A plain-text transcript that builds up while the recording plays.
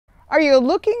Are you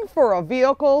looking for a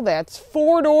vehicle that's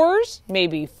 4 doors,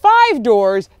 maybe 5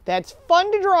 doors, that's fun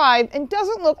to drive and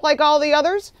doesn't look like all the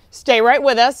others? Stay right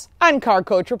with us on Car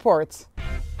Coach Reports.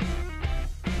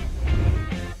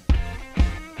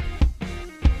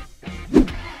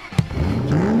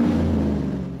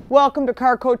 Welcome to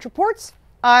Car Coach Reports.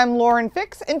 I'm Lauren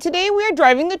Fix, and today we are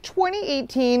driving the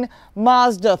 2018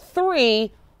 Mazda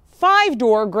 3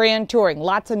 5-door Grand Touring.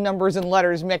 Lots of numbers and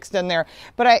letters mixed in there.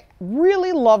 But I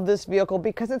really love this vehicle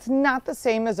because it's not the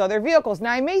same as other vehicles.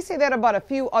 Now, I may say that about a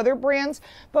few other brands,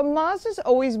 but Mazda's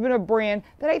always been a brand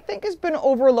that I think has been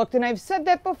overlooked, and I've said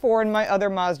that before in my other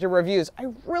Mazda reviews. I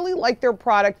really like their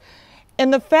product,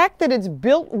 and the fact that it's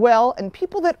built well and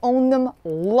people that own them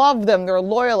love them. They're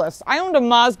loyalists. I owned a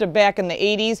Mazda back in the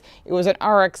 80s. It was an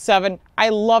RX-7. I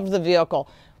loved the vehicle.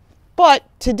 But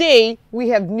today, we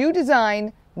have new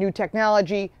design, new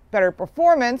technology, better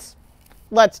performance.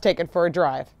 Let's take it for a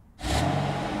drive.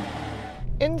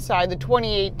 Inside the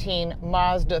 2018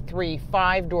 Mazda 3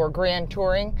 5-door Grand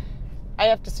Touring, I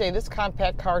have to say this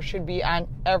compact car should be on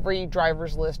every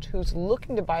driver's list who's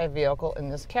looking to buy a vehicle in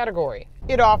this category.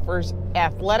 It offers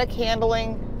athletic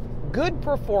handling, good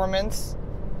performance,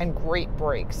 and great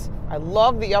brakes. I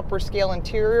love the Upscale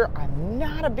interior. I'm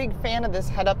not a big fan of this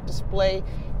head-up display.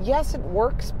 Yes, it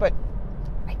works, but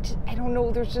I don't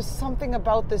know, there's just something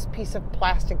about this piece of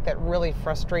plastic that really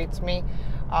frustrates me.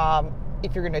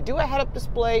 If you're going to do a head-up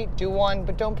display, do one,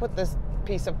 but don't put this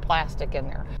piece of plastic in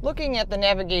there. Looking at the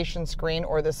navigation screen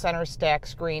or the center stack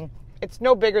screen, it's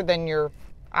no bigger than your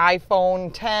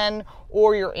iPhone 10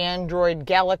 or your Android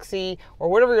Galaxy or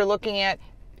whatever you're looking at.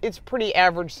 It's pretty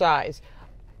average size.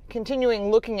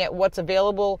 Continuing looking at what's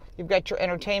available, you've got your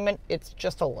entertainment. It's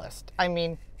just a list. I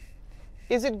mean,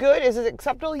 is it good? Is it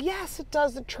acceptable? Yes, it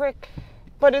does the trick,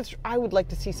 but I would like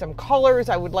to see some colors.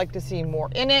 I would like to see more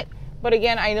in it. But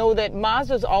again, I know that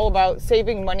Mazda is all about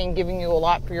saving money and giving you a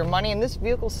lot for your money, and this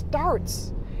vehicle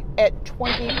starts at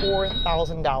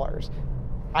 $24,000.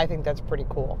 I think that's pretty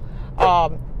cool.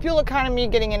 Fuel economy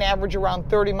getting an average around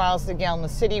 30 miles a gallon in the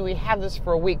city. We have this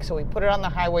for a week, so we put it on the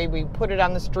highway, we put it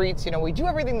on the streets, you know, we do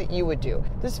everything that you would do.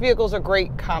 This vehicle is a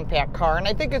great compact car, and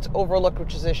I think it's overlooked,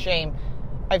 which is a shame.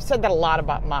 I've said that a lot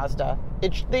about Mazda.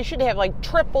 They should have like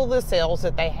triple the sales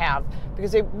that they have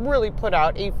because they really put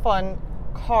out a fun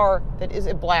car that is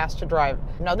a blast to drive.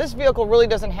 Now, this vehicle really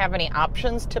doesn't have any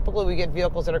options. Typically, we get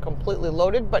vehicles that are completely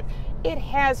loaded, but it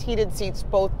has heated seats,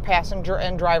 both passenger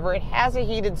and driver. It has a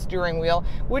heated steering wheel,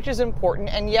 which is important.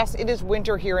 And yes, it is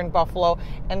winter here in Buffalo.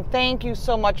 And thank you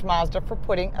so much, Mazda, for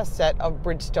putting a set of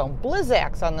Bridgestone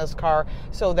Blizzaks on this car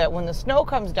so that when the snow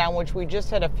comes down, which we just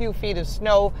had a few feet of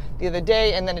snow the other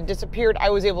day and then it disappeared, I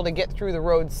was able to get through the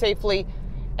road safely.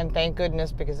 And thank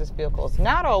goodness, because this vehicle is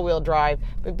not all-wheel drive,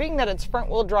 but being that it's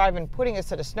front-wheel drive and putting a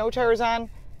set of snow tires on,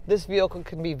 this vehicle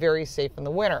can be very safe in the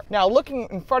winter. Now, looking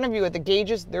in front of you at the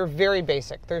gauges, they're very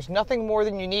basic. There's nothing more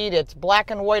than you need. It's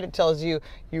black and white. It tells you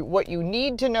what you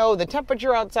need to know, the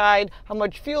temperature outside, how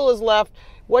much fuel is left,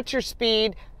 what's your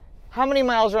speed, how many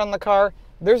miles are on the car.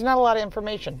 There's not a lot of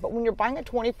information. But when you're buying a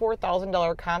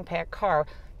 $24,000 compact car,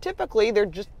 typically they're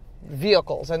just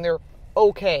vehicles and they're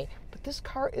okay. This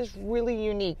car is really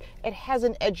unique. It has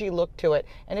an edgy look to it.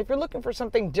 And if you're looking for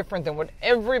something different than what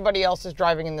everybody else is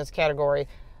driving in this category,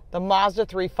 the Mazda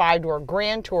 3 5-door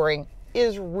Grand Touring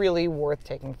is really worth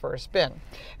taking for a spin.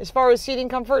 As far as seating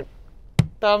comfort,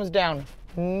 thumbs down.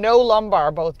 No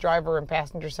lumbar, both driver and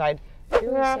passenger side. Very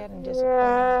sad and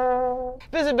disappointing.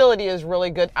 Visibility is really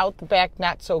good. Out the back,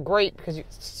 not so great because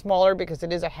it's smaller because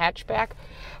it is a hatchback.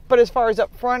 But as far as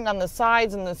up front, on the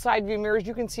sides and the side view mirrors,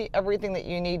 you can see everything that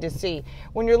you need to see.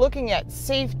 When you're looking at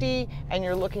safety and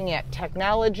you're looking at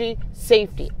technology,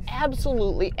 safety,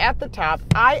 absolutely at the top,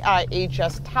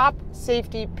 IIHS Top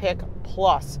Safety Pick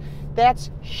Plus. That's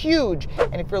huge.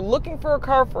 And if you're looking for a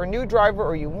car for a new driver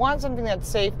or you want something that's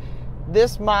safe,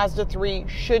 this Mazda 3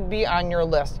 should be on your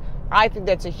list. I think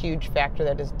that's a huge factor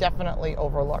that is definitely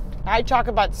overlooked. I talk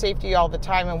about safety all the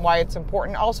time and why it's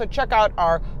important. Also, check out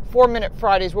our 4-Minute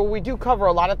Fridays where we do cover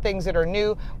a lot of things that are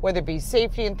new, whether it be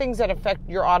safety and things that affect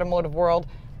your automotive world.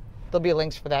 There'll be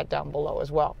links for that down below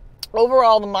as well.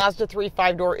 Overall, the Mazda 3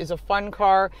 5-door is a fun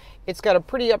car. It's got a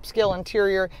pretty upscale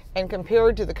interior, and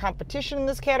compared to the competition in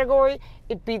this category,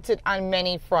 it beats it on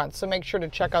many fronts. So make sure to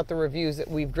check out the reviews that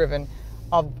we've driven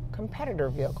of competitor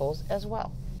vehicles as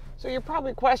well. So you're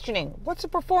probably questioning, what's the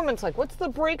performance like? What's the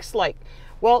brakes like?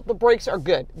 Well, the brakes are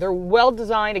good. They're well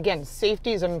designed. Again,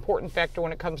 safety is an important factor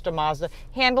when it comes to Mazda.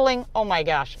 Handling, oh my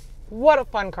gosh, what a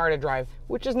fun car to drive,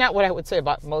 which is not what I would say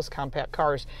about most compact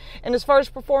cars. And as far as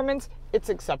performance, it's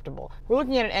acceptable. We're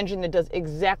looking at an engine that does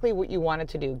exactly what you want it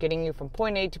to do, getting you from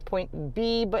point A to point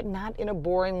B, but not in a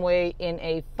boring way, in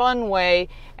a fun way.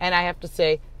 And I have to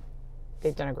say,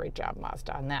 they've done a great job,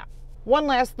 Mazda, on that. One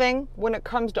last thing, when it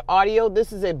comes to audio,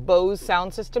 this is a Bose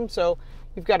sound system, so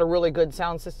you've got a really good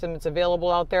sound system that's available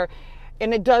out there.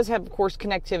 And it does have, of course,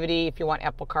 connectivity if you want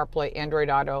Apple CarPlay, Android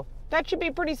Auto. That should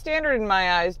be pretty standard in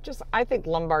my eyes. Just, I think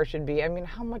lumbar should be. I mean,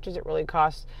 how much does it really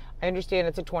cost? I understand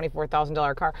it's a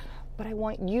 $24,000 car, but I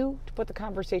want you to put the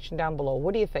conversation down below.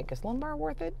 What do you think? Is lumbar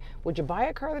worth it? Would you buy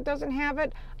a car that doesn't have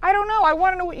it? I don't know. I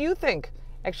want to know what you think.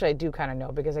 Actually, I do kind of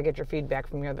know because I get your feedback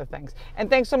from your other things. And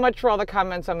thanks so much for all the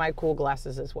comments on my cool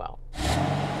glasses as well.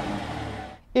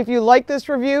 If you like this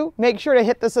review, make sure to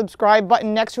hit the subscribe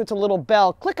button. Next to it's a little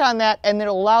bell. Click on that and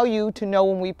it'll allow you to know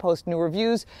when we post new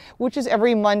reviews, which is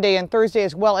every Monday and Thursday,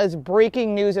 as well as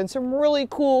breaking news and some really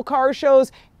cool car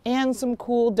shows and some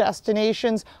cool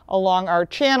destinations along our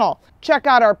channel. Check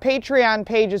out our Patreon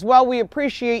page as well. We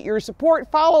appreciate your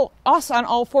support. Follow us on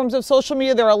all forms of social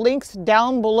media. There are links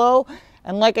down below.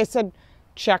 And like I said,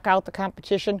 check out the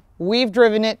competition. We've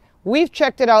driven it. We've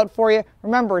checked it out for you.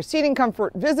 Remember, seating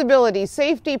comfort, visibility,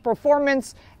 safety,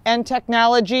 performance, and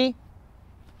technology.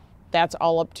 That's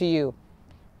all up to you.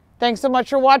 Thanks so much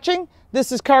for watching.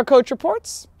 This is Car Coach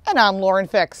Reports, and I'm Lauren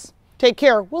Fix. Take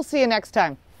care. We'll see you next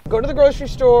time. Go to the grocery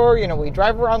store. You know, we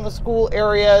drive around the school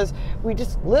areas. We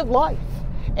just live life.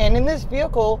 And in this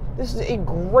vehicle, this is a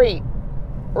great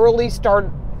early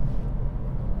start.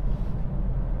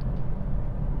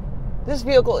 This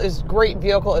vehicle is a great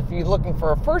vehicle if you're looking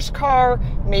for a first car,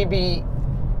 maybe,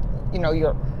 you know,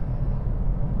 you're